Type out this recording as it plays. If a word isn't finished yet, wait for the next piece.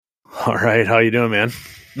All right, how you doing, man?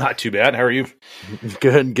 Not too bad. How are you?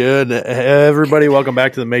 Good, good. Everybody, welcome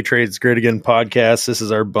back to the Make Trades Great Again podcast. This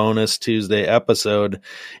is our bonus Tuesday episode.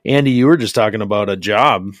 Andy, you were just talking about a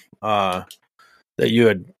job that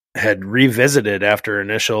you had revisited after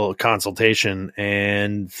initial consultation,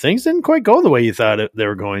 and things didn't quite go the way you thought they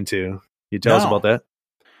were going to. You tell us about that?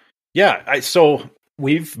 Yeah, so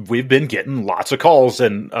we've been getting lots of calls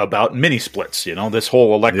and about mini splits. You know, this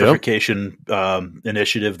whole electrification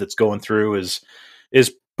initiative that's going through is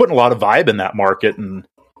putting a lot of vibe in that market. And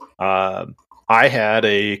I had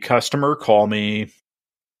a customer call me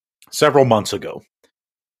several months ago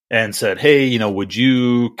and said, "Hey, you know, would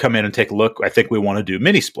you come in and take a look? I think we want to do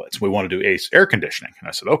mini splits. We want to do ACE air conditioning." And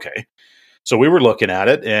I said, "Okay." So we were looking at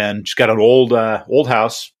it, and she's got an old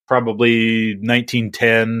house, probably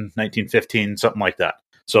 1910, 1915, something like that.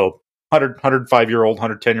 So 105-year-old,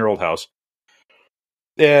 110-year-old house.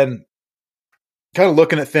 And kind of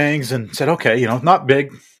looking at things and said, okay, you know, not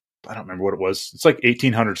big. I don't remember what it was. It's like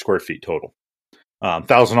 1,800 square feet total.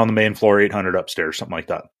 1,000 on the main floor, 800 upstairs, something like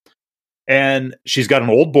that. And she's got an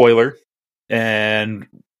old boiler and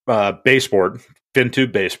baseboard, fin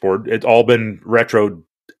tube baseboard. It's all been retroed,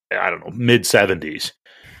 I don't know, mid-70s.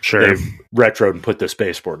 Sure. They've retroed and put this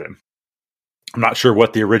baseboard in. I'm not sure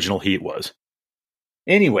what the original heat was.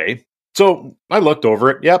 Anyway, so I looked over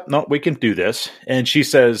it. Yep, no, we can do this. And she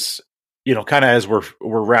says, you know, kind of as we're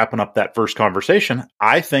wrapping up that first conversation,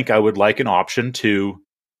 I think I would like an option to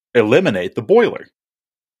eliminate the boiler.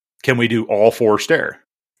 Can we do all forced air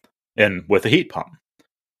and with a heat pump?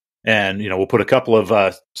 And, you know, we'll put a couple of,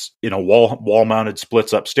 wall mounted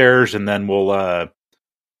splits upstairs, and then we'll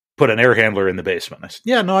put an air handler in the basement. I said,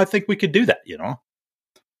 yeah, no, I think we could do that. You know,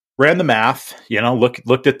 ran the math, you know,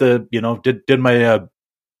 looked at the, you know, did my,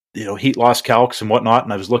 heat loss calcs and whatnot.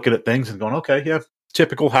 And I was looking at things and going, okay, yeah,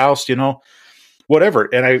 typical house, you know, whatever.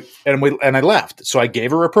 And I left. So I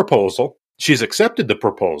gave her a proposal. She's accepted the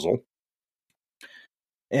proposal.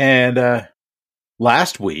 And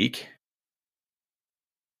last week,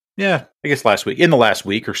 in the last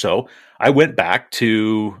week or so, I went back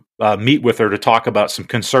to meet with her to talk about some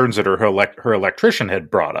concerns that her electrician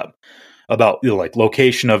had brought up about, you know, like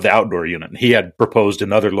location of the outdoor unit. He had proposed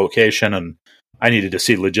another location, and I needed to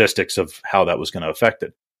see logistics of how that was going to affect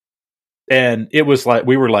it. And it was like,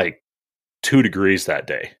 we were like 2 degrees that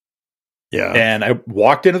day. Yeah. And I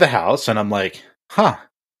walked into the house and I'm like,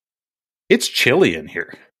 it's chilly in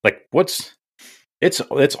here. Like, it's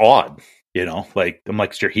odd, you know, like, I'm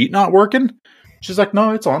like, is your heat not working? She's like,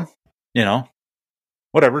 no, it's on, you know,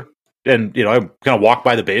 whatever. And, you know, I kind of walked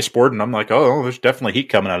by the baseboard and I'm like, oh, there's definitely heat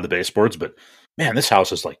coming out of the baseboards, but man, this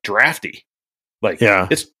house is like drafty. Like, yeah,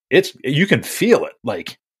 it's, you can feel it.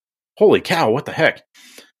 Like, holy cow, what the heck?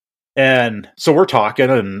 And so we're talking,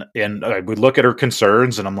 and I would look at her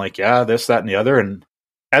concerns, and I'm like, yeah, this, that, and the other. And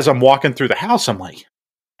as I'm walking through the house, I'm like,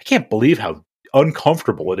 I can't believe how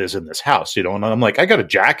uncomfortable it is in this house, you know? And I'm like, I got a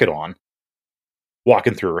jacket on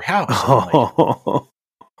walking through her house.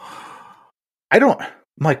 I'm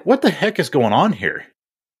like, what the heck is going on here?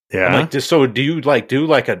 Yeah. I'm like, so do you like do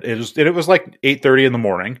like it was like 8:30 in the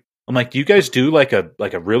morning. I'm like, do you guys do like a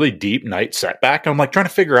really deep night setback? And I'm like trying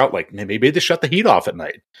to figure out, like, maybe they shut the heat off at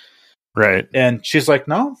night. Right. And she's like,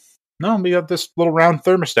 no, we have this little round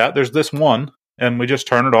thermostat. There's this one, and we just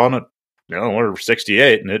turn it on at, you know, we're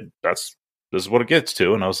 68, and this is what it gets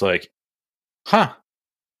to. And I was like,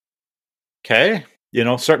 okay, you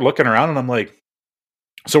know, start looking around, and I'm like,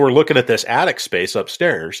 so we're looking at this attic space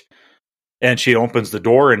upstairs, and she opens the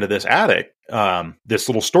door into this attic, this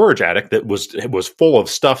little storage attic that was full of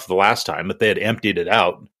stuff the last time that they had emptied it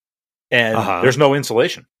out, and there's no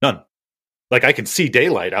insulation, none. Like, I can see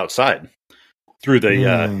daylight outside through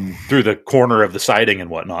the corner of the siding and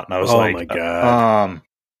whatnot. And I was like, oh my God.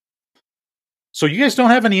 So you guys don't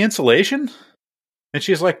have any insulation? And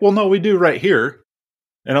she's like, well, no, we do right here.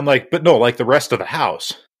 And I'm like, but no, like the rest of the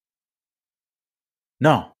house.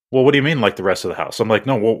 No. Well, what do you mean, like the rest of the house? I'm like,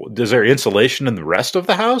 no, well, is there insulation in the rest of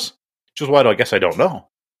the house? Which is why I guess I don't know.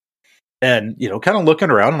 And, you know, kind of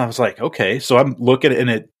looking around, and I was like, okay. So I'm looking,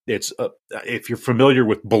 and it's if you're familiar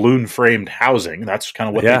with balloon framed housing, that's kind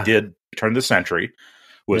of what they did turn of the century.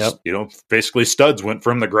 Was you know, basically studs went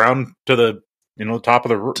from the ground to the, you know, top of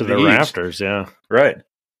the rafters, yeah, right.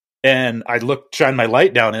 And I shine my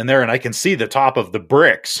light down in there, and I can see the top of the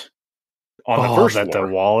bricks on the first floor that the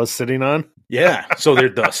wall is sitting on. Yeah, so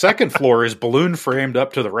the second floor is balloon framed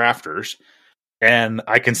up to the rafters. And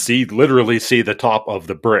I can literally see the top of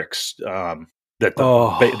the bricks that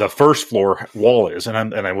the first floor wall is, and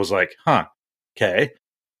I was like, okay.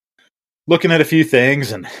 Looking at a few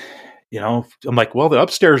things, and I'm like, well, the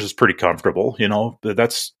upstairs is pretty comfortable, but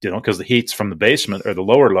that's, because the heat's from the basement or the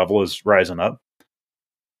lower level is rising up.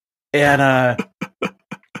 And I'm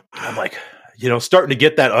like, starting to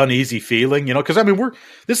get that uneasy feeling, because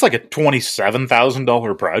this is like a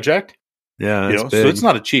 $27,000 project. Yeah, so it's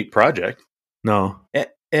not a cheap project. No,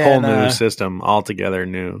 whole new system altogether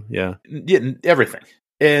new. Yeah, everything.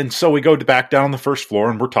 And so we go back down on the first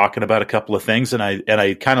floor, and we're talking about a couple of things, and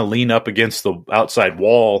I kind of lean up against the outside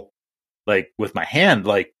wall, like with my hand,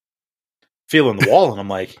 like feeling the wall, and I'm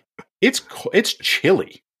like, it's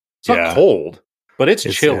chilly. It's not cold, but it's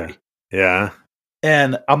chilly. Yeah.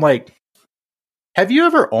 And I'm like, have you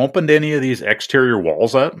ever opened any of these exterior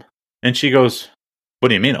walls up? And she goes, what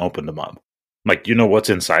do you mean opened them up? I'm like, you know what's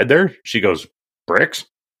inside there? She goes, bricks.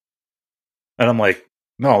 And I'm like,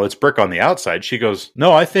 no, it's brick on the outside. She goes,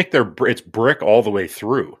 no, I think it's brick all the way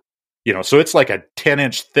through. So it's like a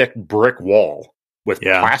 10-inch thick brick wall with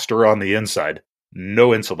plaster on the inside.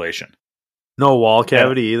 No insulation. No wall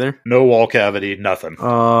cavity either? No wall cavity, nothing. And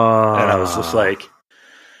I was just like,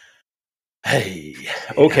 hey,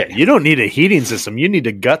 okay. You don't need a heating system. You need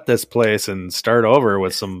to gut this place and start over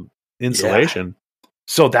with some insulation. Yeah.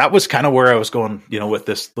 So that was kind of where I was going, with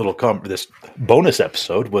this this bonus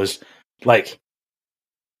episode was like,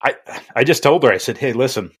 I just told her, I said, hey,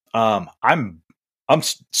 listen, I'm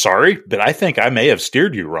sorry, but I think I may have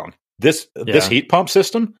steered you wrong. This heat pump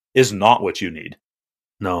system is not what you need.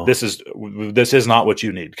 No, this is not what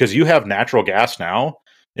you need, because you have natural gas now.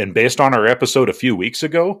 And based on our episode a few weeks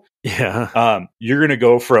ago, you're going to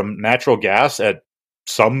go from natural gas at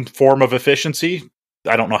some form of efficiency.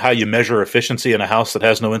 I don't know how you measure efficiency in a house that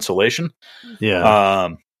has no insulation. Yeah.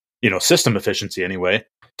 System efficiency anyway,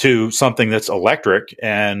 to something that's electric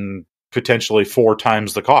and potentially 4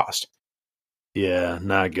 times the cost. Yeah,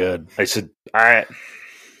 not good. I said, I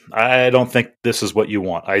don't think this is what you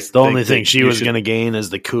want. The only thing she was going to gain is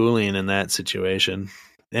the cooling in that situation.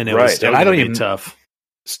 And it was still going to be tough.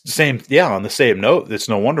 On the same note, it's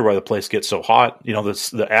no wonder why the place gets so hot.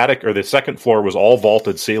 The attic or the second floor was all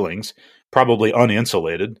vaulted ceilings, probably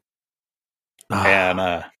uninsulated. And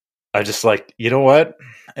I just like, you know what?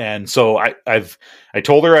 And so I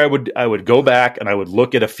told her I would go back and I would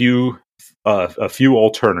look at a few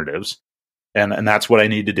alternatives, and that's what I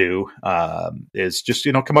need to do. Is just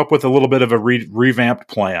come up with a little bit of a revamped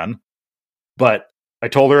plan. But I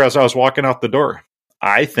told her as I was walking out the door,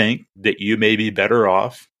 I think that you may be better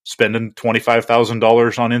off spending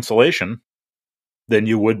 $25,000 on insulation than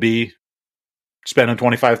you would be spending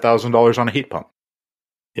 $25,000 on a heat pump.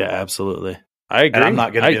 Yeah, absolutely. I agree. And I'm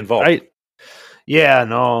not going to be involved. I'd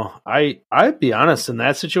be honest, in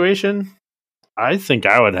that situation, I think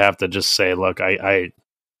I would have to just say, look, I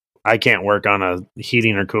can't work on a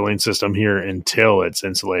heating or cooling system here until it's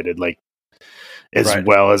insulated, like as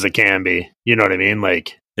well as it can be. You know what I mean?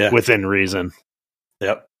 Like within reason.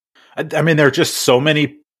 Yep. There are just so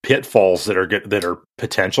many pitfalls that are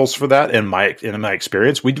potentials for that. In my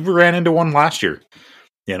experience, we ran into one last year.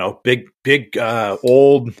 Big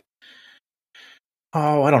old.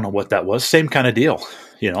 Oh, I don't know what that was. Same kind of deal.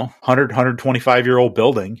 125-year-old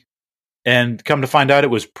building, and come to find out it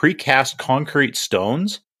was precast concrete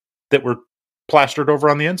stones that were plastered over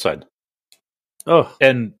on the inside. Oh,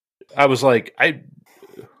 and I was like,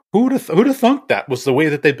 who'd have thunk that was the way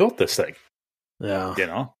that they built this thing? Yeah.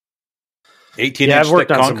 18-inch thick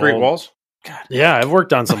concrete walls. God. Yeah, I've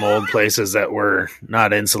worked on some old places that were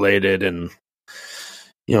not insulated and,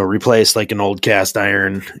 replaced like an old cast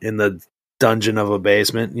iron in the dungeon of a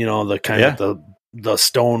basement, the kind of the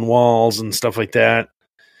stone walls and stuff like that.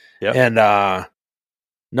 Yeah. And,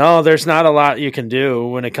 no, there's not a lot you can do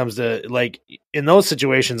when it comes to, like, in those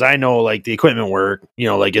situations. I know, like, the equipment work,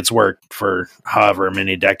 like it's worked for however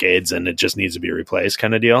many decades and it just needs to be replaced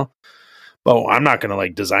kind of deal. But I'm not going to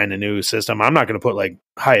like design a new system. I'm not going to put like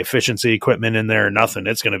high efficiency equipment in there or nothing.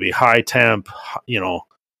 It's going to be high temp,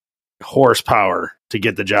 horsepower to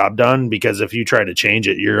get the job done. Because if you try to change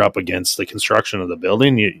it, you're up against the construction of the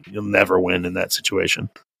building. You'll never win in that situation.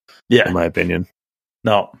 Yeah. In my opinion.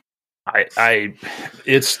 No,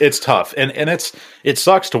 it's tough. And it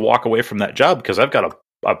sucks to walk away from that job because I've got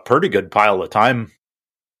a pretty good pile of time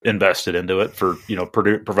invested into it for,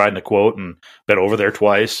 providing a quote and been over there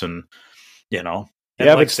twice and,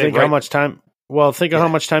 but think how much time. Well, think of how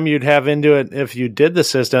much time you'd have into it if you did the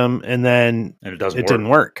system and then it didn't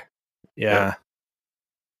work. Yeah.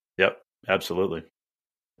 Yep. Absolutely.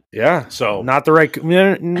 Yeah. So not the right.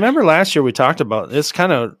 Remember last year we talked about it's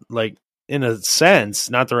kind of like, in a sense,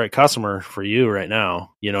 not the right customer for you right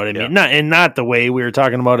now. You know what I mean? Not the way we were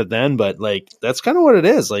talking about it then, but like that's kind of what it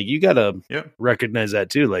is. Like you got to recognize that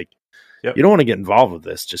too. Like you don't want to get involved with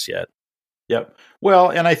this just yet. Yep. Well,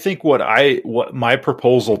 and I think what my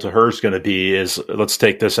proposal to her is going to be is let's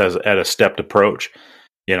take this as at a stepped approach.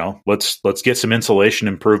 Let's get some insulation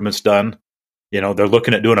improvements done. They're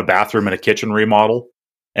looking at doing a bathroom and a kitchen remodel,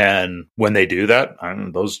 and when they do that,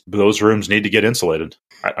 those rooms need to get insulated.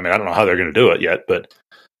 I don't know how they're going to do it yet, but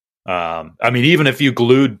even if you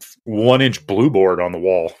glued 1-inch blue board on the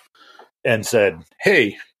wall and said,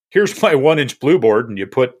 "Hey, here's my 1-inch blue board," and you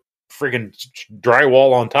put friggin'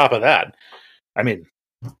 drywall on top of that.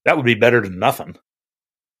 That would be better than nothing.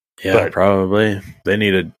 Yeah, probably. They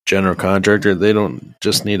need a general contractor. They don't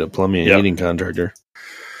just need a plumbing and heating contractor.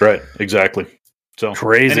 Right, exactly. So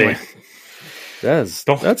crazy. Anyway,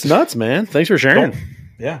 that's nuts, man. Thanks for sharing.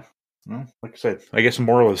 Yeah. Well, like I said, I guess the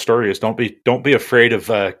moral of the story is don't be afraid of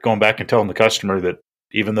going back and telling the customer that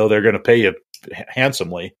even though they're going to pay you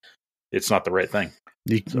handsomely, it's not the right thing.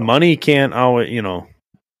 Money can't always,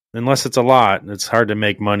 unless it's a lot, it's hard to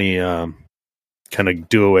make money kind of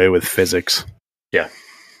do away with physics. Yeah.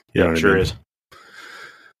 You know what sure I mean? is.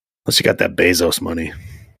 Unless you got that Bezos money.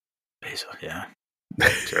 Yeah.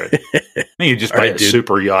 That's right. You just buy a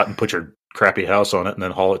super yacht and put your crappy house on it and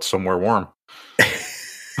then haul it somewhere warm.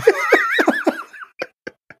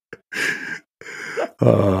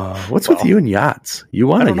 What's with you and yachts? You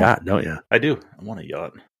want a yacht, don't you? I do. I want a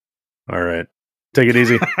yacht. All right. Take it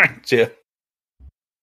easy. See ya.